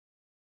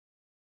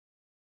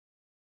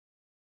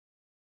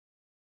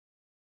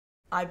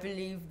I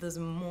believe there's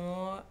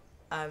more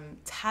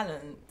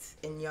talent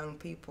in young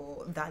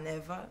people than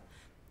ever.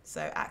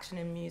 So action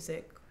in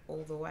music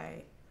all the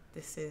way.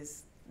 This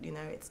is,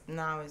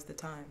 now is the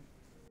time.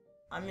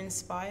 I'm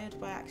inspired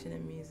by action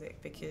in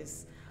music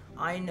because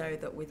I know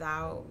that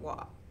without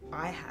what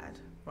I had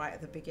right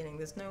at the beginning,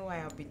 there's no way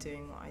I'll be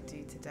doing what I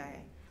do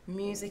today.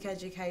 Music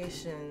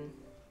education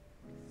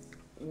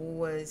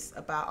was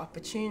about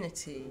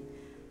opportunity,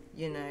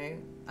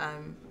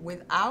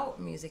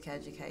 without music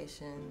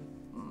education,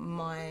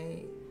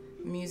 my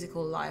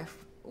musical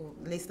life, or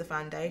at least the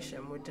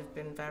foundation, would have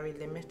been very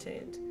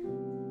limited.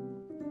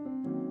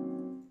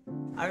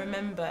 I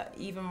remember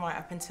even right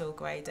up until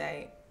grade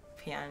 8,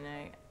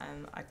 piano,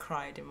 and I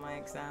cried in my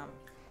exam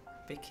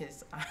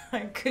because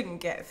I couldn't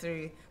get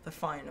through the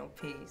final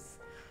piece.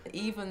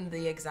 Even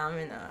the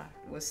examiner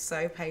was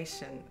so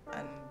patient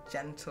and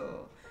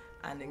gentle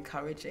and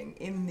encouraging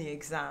in the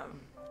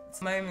exam.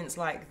 Moments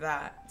like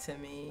that, to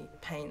me,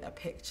 paint a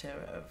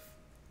picture of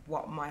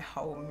what my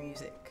whole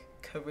music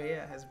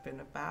career has been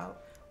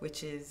about,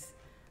 which is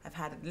I've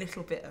had a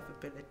little bit of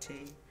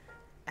ability,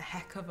 a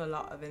heck of a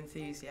lot of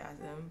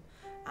enthusiasm,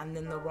 and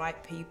then the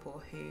right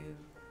people who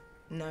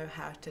know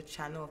how to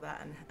channel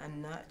that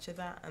and nurture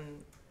that,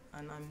 and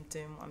I'm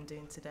doing what I'm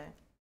doing today.